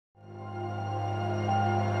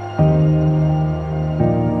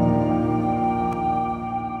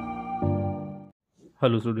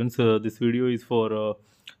Hello students, this video is for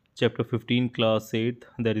chapter 15 class 8,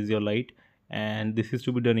 that is your light, and this is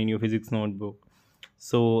to be done in your physics notebook.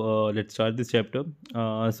 So let's start this chapter. In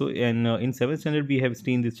 7th standard we have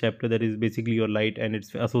seen this chapter, that is basically your light and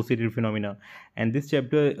its associated phenomena, and this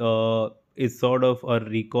chapter is sort of a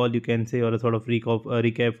recall, you can say, or a sort of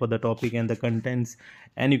recap for the topic and the contents,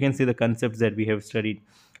 and you can say the concepts that we have studied.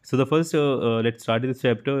 So the first let's start this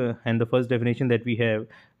chapter, and the first definition that we have,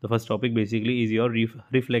 the first topic basically is your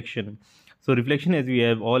reflection. So reflection, as we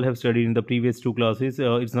have all have studied in the previous two classes,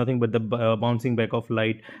 it's nothing but the bouncing back of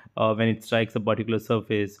light when it strikes a particular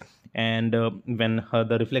surface. And when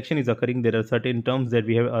the reflection is occurring, there are certain terms that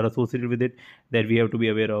we have are associated with it that we have to be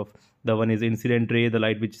aware of. The one is incident ray, the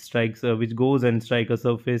light which strikes, which goes and strike a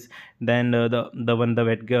surface. Then the one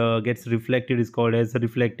that gets reflected is called as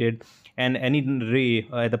reflected. And any ray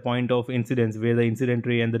at the point of incidence where the incident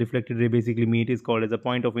ray and the reflected ray basically meet is called as a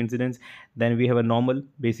point of incidence. Then we have a normal,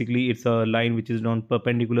 basically it's a line which is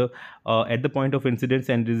non-perpendicular at the point of incidence,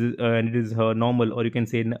 and it is normal, or you can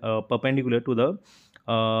say perpendicular to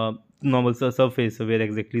the normal surface where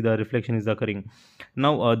exactly the reflection is occurring.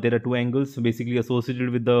 Now there are two angles basically associated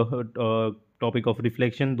with the topic of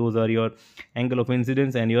reflection. Those are your angle of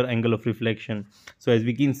incidence and your angle of reflection. So as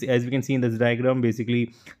we can see in this diagram,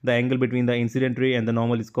 basically the angle between the incident ray and the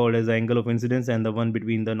normal is called as the angle of incidence, and the one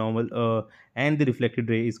between the normal and the reflected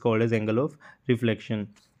ray is called as angle of reflection.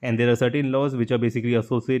 And there are certain laws which are basically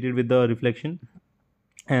associated with the reflection.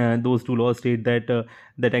 Those two laws state that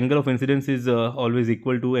that angle of incidence is always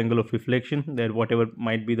equal to angle of reflection, that whatever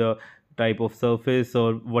might be the type of surface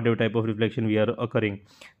or whatever type of reflection we are occurring.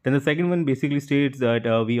 Then the second one basically states that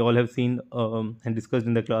we all have seen and discussed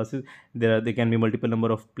in the classes, there can be multiple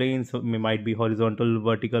number of planes, so might be horizontal,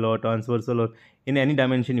 vertical, or transversal, or in any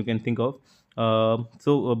dimension you can think of.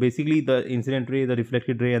 Basically the incident ray, the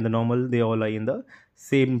reflected ray, and the normal, they all lie in the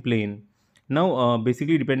same plane. Now,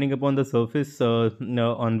 basically, depending upon the surface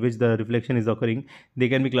on which the reflection is occurring, they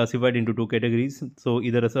can be classified into two categories. So,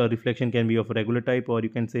 either a reflection can be of regular type, or you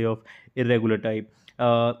can say of irregular type.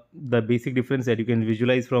 The basic difference that you can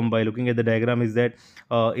visualize from by looking at the diagram is that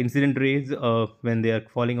incident rays, when they are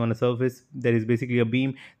falling on a surface, there is basically a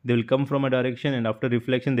beam. They will come from a direction, and after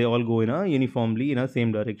reflection, they all go in a uniformly in a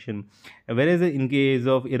same direction. Whereas in case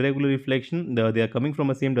of irregular reflection, they are coming from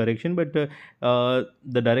a same direction, but the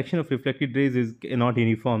direction of reflected rays is not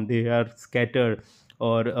uniform. They are scattered,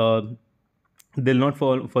 or they'll not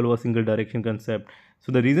follow a single direction concept.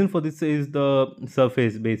 So the reason for this is the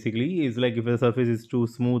surface basically is like if the surface is too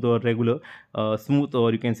smooth or regular, smooth,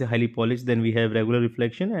 or you can say highly polished, then we have regular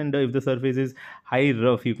reflection, and if the surface is high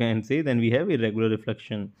rough, you can say, then we have irregular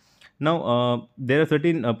reflection. Now there are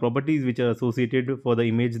certain properties which are associated for the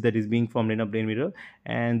image that is being formed in a plane mirror,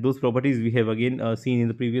 and those properties we have again seen in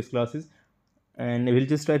the previous classes, and we'll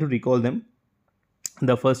just try to recall them.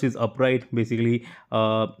 The first is upright. Basically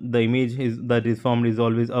the image is that is formed is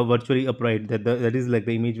always virtually upright. That is like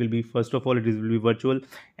the image will be, first of all, it will be virtual.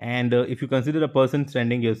 And if you consider a person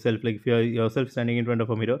standing yourself, like if you are yourself standing in front of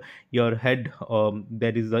a mirror, your head,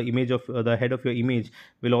 that is the image of the head of your image,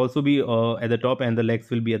 will also be at the top, and the legs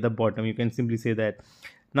will be at the bottom. You can simply say that.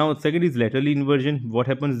 Now second is laterally inversion. What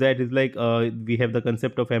happens that is like we have the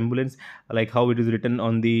concept of ambulance, like how it is written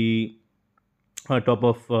on the top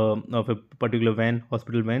of a particular van,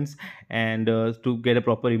 hospital vans, and to get a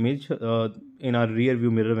proper image in our rear view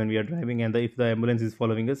mirror when we are driving, and if the ambulance is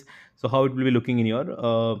following us, so how it will be looking in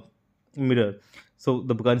your mirror. So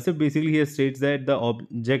the concept basically here states that the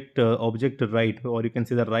object right, or you can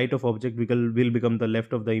say the right of object will become the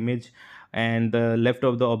left of the image, and the left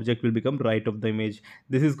of the object will become right of the image.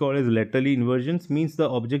 This is called as laterally inversions. Means the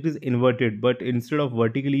object is inverted, but instead of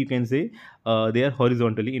vertically, you can say they are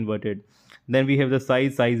horizontally inverted. Then we have the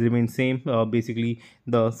size remains same. Basically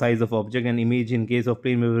the size of object and image in case of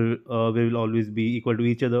plane will always be equal to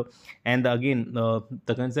each other. And again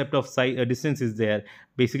the concept of size distance is there.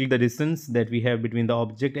 Basically the distance that we have between the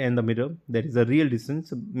object and the mirror, that is a real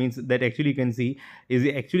distance, means that actually you can see is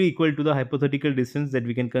actually equal to the hypothetical distance that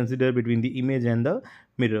we can consider between the image and the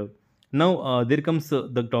mirror. Now there comes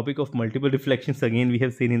the topic of multiple reflections, again we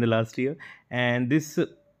have seen in the last year, and this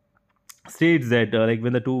states that like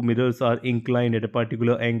when the two mirrors are inclined at a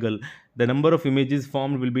particular angle, the number of images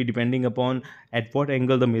formed will be depending upon at what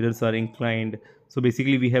angle the mirrors are inclined. So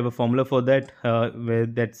basically we have a formula for that, where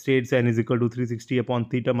that states n is equal to 360 upon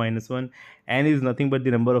theta minus 1. N is nothing but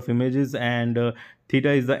the number of images, and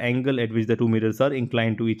theta is the angle at which the two mirrors are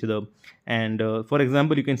inclined to each other. And for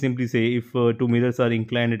example, you can simply say if two mirrors are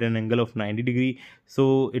inclined at an angle of 90 degree,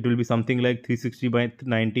 so it will be something like 360 by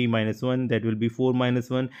 90 minus 1, that will be 4 minus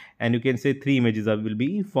 1, and you can say three images will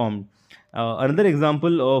be formed. Another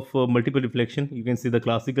example of multiple reflection, you can see the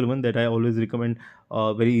classical one that I always recommend,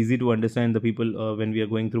 very easy to understand the people when we are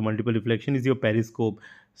going through multiple reflection, is your periscope.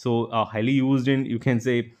 So highly used in, you can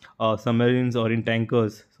say, submarines or in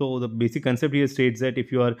tankers. So the basic concept here states that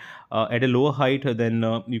if you are at a lower height,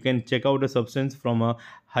 then you can check out a substance from a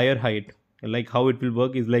higher height. Like how it will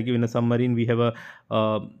work is like in a submarine we have a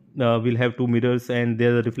we'll have two mirrors, and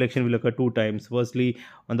there the reflection will occur two times. Firstly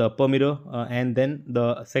on the upper mirror, and then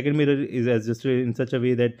the second mirror is adjusted in such a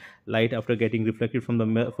way that light, after getting reflected from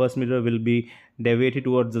the first mirror, will be deviated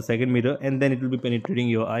towards the second mirror, and then it will be penetrating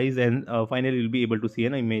your eyes, and finally you'll be able to see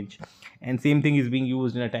an image. And same thing is being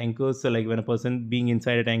used in a tanker. So like when a person being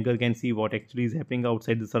inside a tanker can see what actually is happening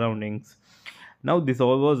outside the surroundings. Now this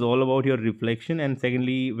all was all about your reflection, and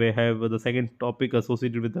secondly we have the second topic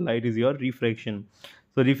associated with the light is your refraction.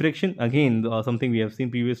 So refraction, again, something we have seen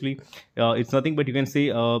previously. It's nothing but, you can say,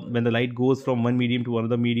 when the light goes from one medium to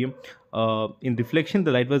another medium. In reflection,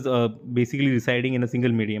 the light was basically residing in a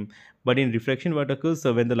single medium, but in refraction what occurs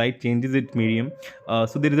when the light changes its medium,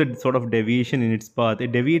 so there is a sort of deviation in its path.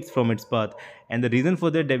 It deviates from its path, and the reason for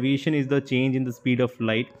that deviation is the change in the speed of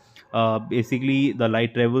light. Basically the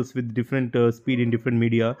light travels with different speed in different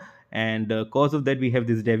media, and cause of that we have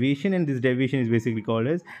this deviation, and this deviation is basically called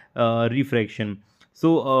as refraction.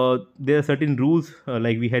 So there are certain rules,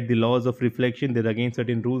 like we had the laws of reflection. There are again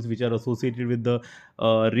certain rules which are associated with the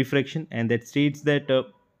refraction, and that states that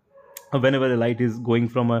whenever the light is going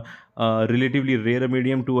from a relatively rarer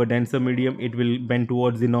medium to a denser medium, it will bend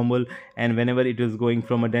towards the normal, and whenever it is going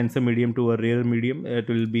from a denser medium to a rarer medium, it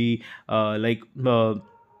will be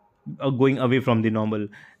going away from the normal.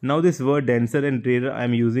 Now this word denser and rarer I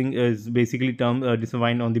am using is basically term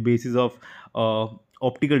defined on the basis of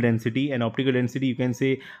optical density. And optical density, you can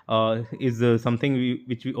say, is something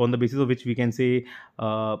which we, on the basis of which we can say,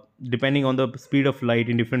 depending on the speed of light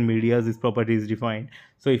in different medias, this property is defined.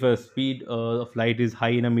 So if a speed of light is high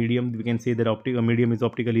in a medium, we can say that optical medium is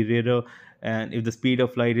optically rarer, and if the speed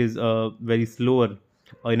of light is very slower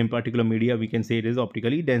in a particular media, we can say it is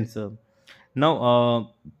optically denser.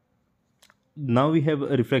 Now we have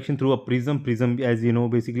a refraction through a prism. As you know,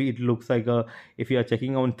 basically it looks like a, if you are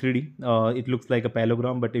checking on 3D, it looks like a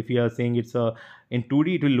parallelogram, but if you are saying it's a in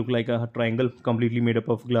 2D, it will look like a triangle completely made up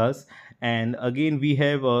of glass. And again we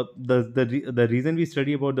have the reason we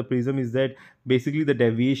study about the prism is that basically the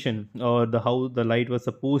deviation, or the how the light was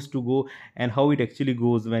supposed to go and how it actually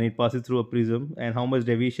goes when it passes through a prism, and how much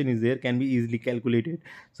deviation is there can be easily calculated.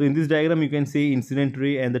 So in this diagram you can say incident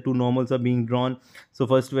ray and the two normals are being drawn. So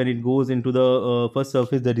first, when it goes into the first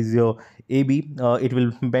surface, that is your AB, it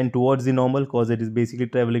will bend towards the normal, because it is basically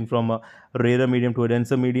traveling from a rarer medium to a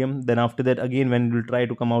denser medium. Then after that, again when it will try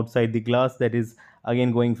to come outside the glass, that is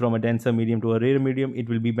again going from a denser medium to a rarer medium, it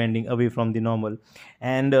will be bending away from the normal.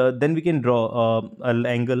 And then we can draw an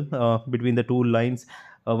angle between the two lines.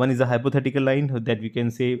 One is a hypothetical line that we can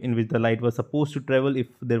say in which the light was supposed to travel if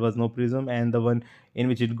there was no prism, and the one in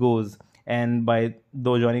which it goes. And by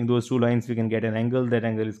though joining those two lines, we can get an angle. That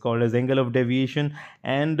angle is called as angle of deviation,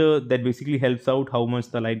 and that basically helps out how much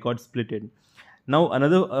the light got splitted. Now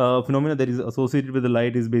another phenomena that is associated with the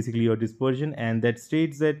light is basically your dispersion, and that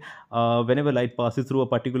states that whenever light passes through a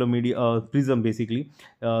particular media prism, basically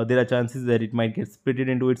there are chances that it might get splitted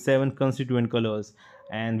into its 7 constituent colors.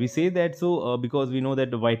 And we say that so because we know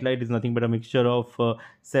that the white light is nothing but a mixture of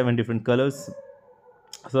 7 different colors.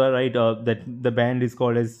 So right, that the band is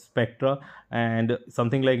called as spectra, and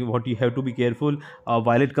something like what you have to be careful,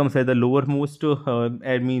 violet comes at the lowermost,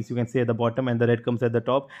 it means you can say at the bottom, and the red comes at the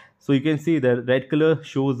top. So you can see the red color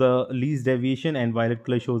shows the least deviation and violet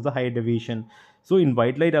color shows the higher deviation. So in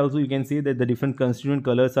white light also you can say that the different constituent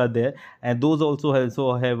colors are there, and those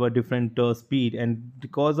also have a different speed, and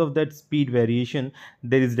because of that speed variation,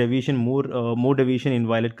 there is deviation, more deviation in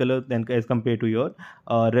violet color than as compared to your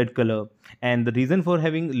red color. And the reason for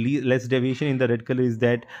having less deviation in the red color is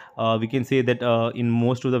that we can say that in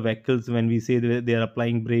most of the vehicles, when we say they are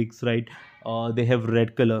applying brakes, right, they have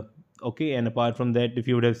red color. Okay, and apart from that, if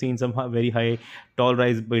you would have seen some very high tall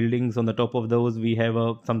rise buildings, on the top of those we have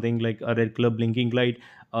something like a red color blinking light,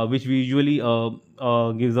 which we usually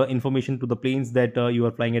gives the information to the planes that you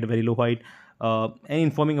are flying at a very low height. and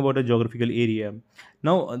informing about a geographical area.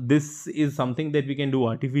 Now, this is something that we can do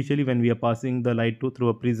artificially when we are passing the light through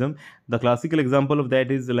a prism. The classical example of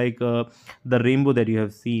that is like the rainbow that you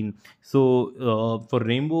have seen. So, for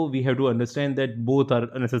rainbow, we have to understand that both are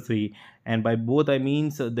necessary, and by both I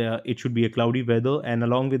means it should be a cloudy weather, and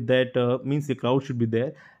along with that means the cloud should be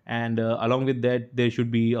there, and along with that there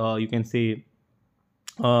should be you can say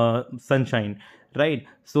sunshine, right?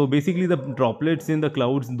 So basically the droplets in the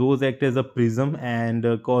clouds, those act as a prism, and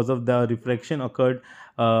cause of the refraction occurred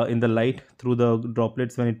in the light through the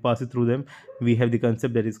droplets when it passes through them, we have the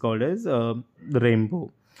concept that is called as the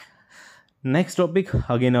rainbow. Next topic,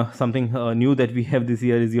 again, something new that we have this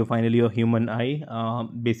year is your finally your human eye.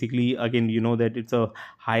 Basically, again, you know that it's a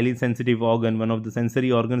highly sensitive organ, one of the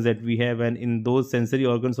sensory organs that we have, and in those sensory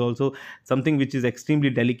organs also something which is extremely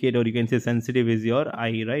delicate, or you can say sensitive, is your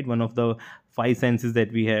eye, right? One of the five senses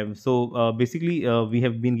that we have. So basically, we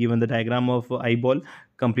have been given the diagram of eyeball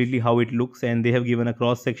completely how it looks, and they have given a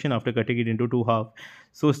cross section after cutting it into two half.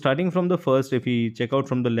 So starting from the first, if we check out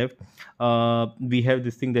from the left, we have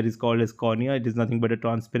this thing that is called as cornea. It is nothing but a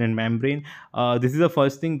transparent membrane. This is the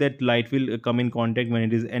first thing that light will come in contact when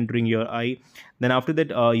it is entering your eye. Then after that,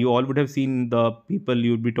 you all would have seen the people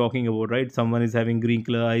you would be talking about, right? Someone is having green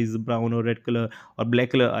color eyes, brown or red color or black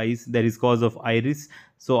color eyes. That is cause of iris.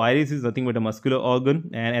 So iris is nothing but a muscular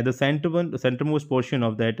organ, and at the the centermost portion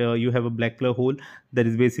of that, you have a black color hole that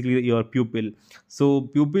is basically your pupil. So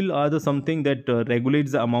pupil are the something that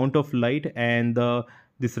regulates the amount of light, and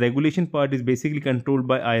this regulation part is basically controlled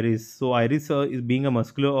by iris. So iris is being a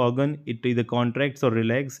muscular organ, it either contracts or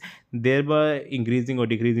relax, thereby increasing or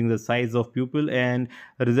decreasing the size of pupil, and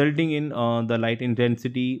resulting in the light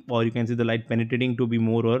intensity, or you can say the light penetrating to be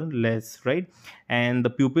more or less, right? And the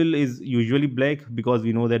pupil is usually black because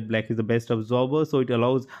we know that black is the best absorber, so it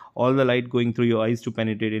allows all the light going through your eyes to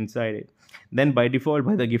penetrate inside it. Then by default,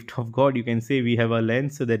 by the gift of god, you can say we have a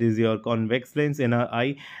lens, so that is your convex lens in our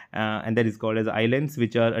eye, and that is called as eye lens,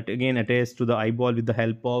 which are again attached to the eyeball with the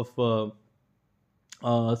help of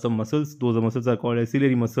some muscles. Those muscles are called as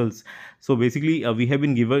ciliary muscles. So basically, we have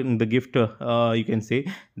been given the gift, you can say,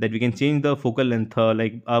 that we can change the focal length,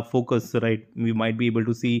 like our focus, right? We might be able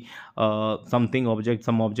to see some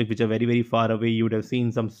object which are very very far away. You would have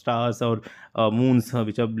seen some stars or moons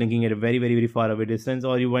which are blinking at a very very very far away distance,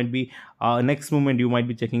 or you might be next moment you might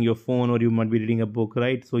be checking your phone, or you might be reading a book,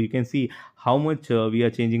 right? So you can see how much we are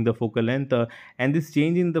changing the focal length, and this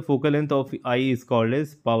change in the focal length of eye is called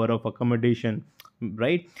as power of accommodation,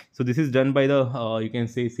 right? So this is done by the you can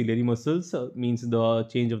say ciliary muscles, means the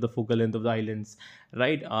change of the focal length of the eye lens,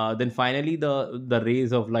 right? Then finally the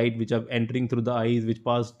rays of light which are entering through the eyes, which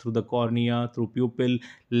pass through the cornea, through pupil,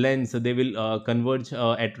 lens, they will converge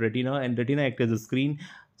at retina, and retina act as a screen.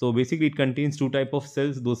 So basically it contains two type of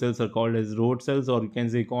cells. Those cells are called as rod cells, or you can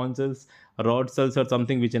say cone cells. Rod cells are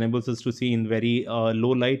something which enables us to see in very low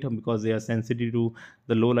light, because they are sensitive to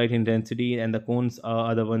the low light intensity, and the cones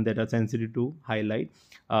are the one that are sensitive to high light,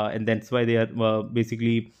 and that's why they are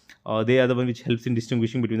basically they are the one which helps in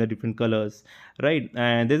distinguishing between the different colors, right?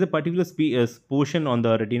 And there's a particular portion on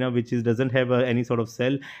the retina which doesn't have any sort of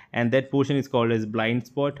cell, and that portion is called as blind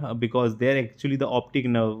spot, because they're actually the optic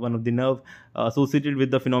nerve, one of the nerve associated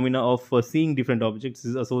with the phenomena of seeing different objects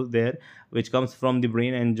is also there, which comes from the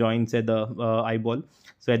brain and joins at the eyeball.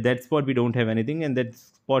 So at that spot we don't have anything, and that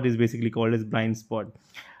spot is basically called as blind spot.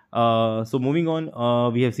 So moving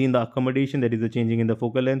on, we have seen the accommodation, that is the changing in the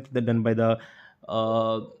focal length, that done by the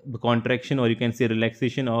contraction, or you can say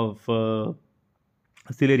relaxation of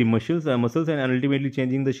ciliary muscles, and ultimately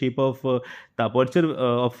changing the shape of the aperture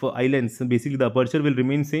of eye lens. Basically the aperture will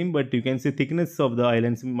remain same, but you can say thickness of the eye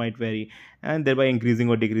lens might vary, and thereby increasing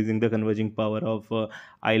or decreasing the converging power of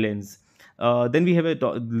eye lens. Then we have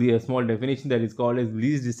a small definition that is called as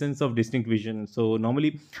least distance of distinct vision. So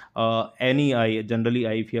normally any eye, generally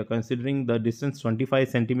eye, if you are considering the distance 25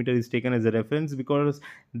 centimeter is taken as a reference, because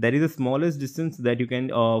that is the smallest distance that you can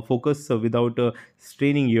focus without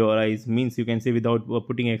straining your eyes, means you can say without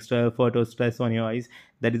putting extra effort or stress on your eyes.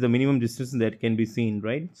 That is the minimum distance that can be seen,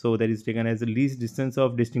 right? So that is taken as the least distance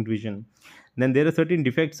of distinct vision. Then there are certain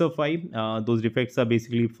defects of eye. Those defects are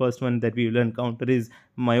basically, first one that we will encounter is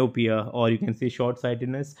myopia, or you can say short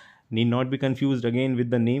sightedness. Need not be confused again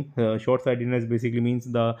with the name. Short sightedness basically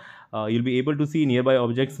means the you'll be able to see nearby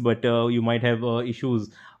objects, but you might have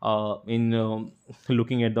issues in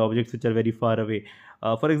looking at the objects which are very far away.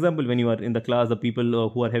 For example, when you are in the class, the people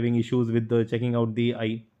who are having issues with checking out the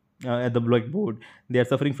eye at the blackboard, they are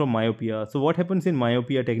suffering from myopia. So what happens in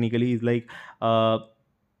myopia technically is like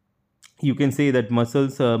you can say that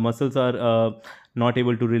muscles are not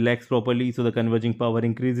able to relax properly, so the converging power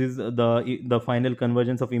increases. The final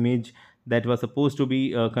convergence of image that was supposed to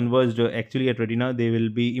be converged actually at retina, they will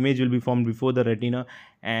be image will be formed before the retina.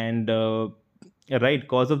 And right,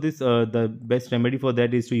 cause of this, the best remedy for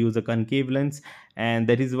that is to use a concave lens. And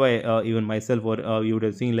that is why even myself, or you would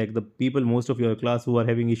have seen like the people most of your class who are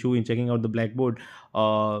having issue in checking out the blackboard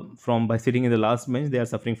from by sitting in the last bench, they are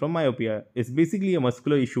suffering from myopia. It's basically a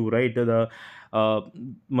muscular issue, right? The uh,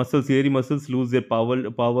 muscles, ciliary muscles lose their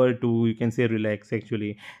power to, you can say, relax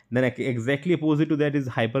actually. Then exactly opposite to that is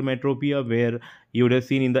hypermetropia, where you would have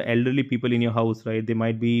seen in the elderly people in your house, right? They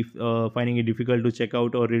might be finding it difficult to check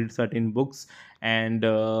out or read certain books. And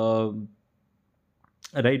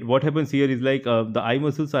right, what happens here is like the eye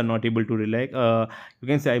muscles are not able to relax, you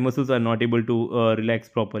can say eye muscles are not able to relax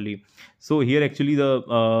properly. So here actually the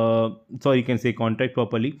sorry, you can say contract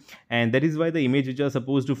properly. And that is why the image which are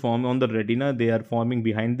supposed to form on the retina, they are forming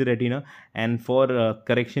behind the retina. And for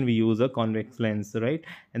correction we use a convex lens, right?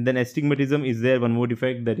 And then astigmatism is there, one more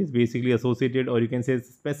defect that is basically associated, or you can say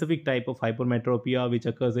specific type of hypermetropia, which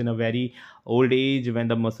occurs in a very old age when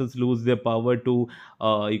the muscles lose their power to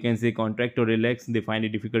you can say contract or relax. They find it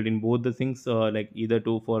difficult in both the things, like either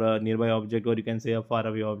to for a nearby object, or you can say a far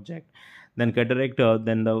away object. Then cataract,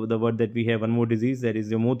 then the word that we have, one more disease, that is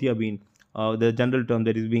the motia bean. The general term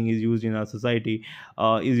that is being is used in our society,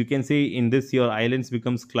 is, you can say, in this your eyelids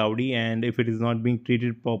becomes cloudy, and if it is not being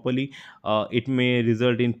treated properly, it may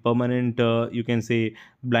result in permanent, you can say,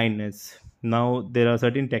 blindness. Now there are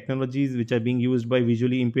certain technologies which are being used by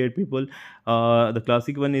visually impaired people. The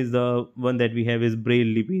classic one is the one that we have is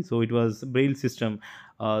Braille lipi. So it was Braille system.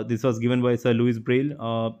 This was given by Sir Louis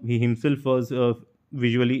Braille. He himself was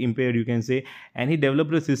visually impaired, you can say, and he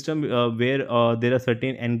developed a system where there are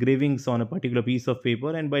certain engravings on a particular piece of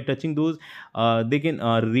paper, and by touching those, they can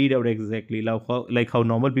read out exactly like how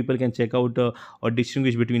normal people can check out or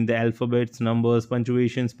distinguish between the alphabets, numbers,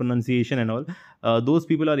 punctuations, pronunciation, and all. Those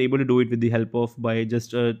people are able to do it with the help of by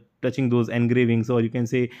just touching those engravings, or you can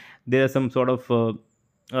say there are some sort of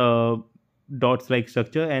dots like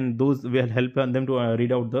structure, and those will help them to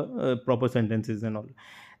read out the proper sentences and all.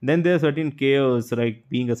 Then there are certain cares, like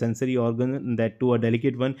being a sensory organ, that to a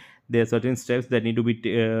delicate one, there are certain steps that need to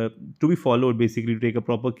be followed, basically to take a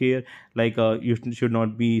proper care. Like you should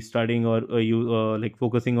not be studying, or you like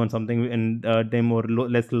focusing on something in dim or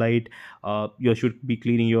less light. You should be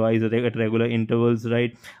cleaning your eyes at regular intervals,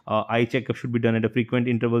 right? Eye checkup should be done at a frequent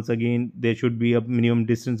intervals. Again, there should be a minimum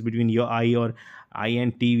distance between your eye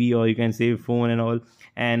and TV, or you can say phone and all.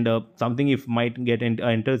 And something if might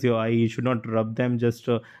enters your eye, you should not rub them, just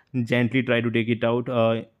gently try to take it out,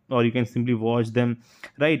 or you can simply wash them,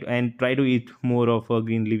 right? And try to eat more of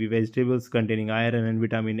green leafy vegetables containing iron and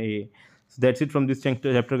vitamin A. So that's it from this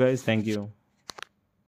chapter, guys. Thank you.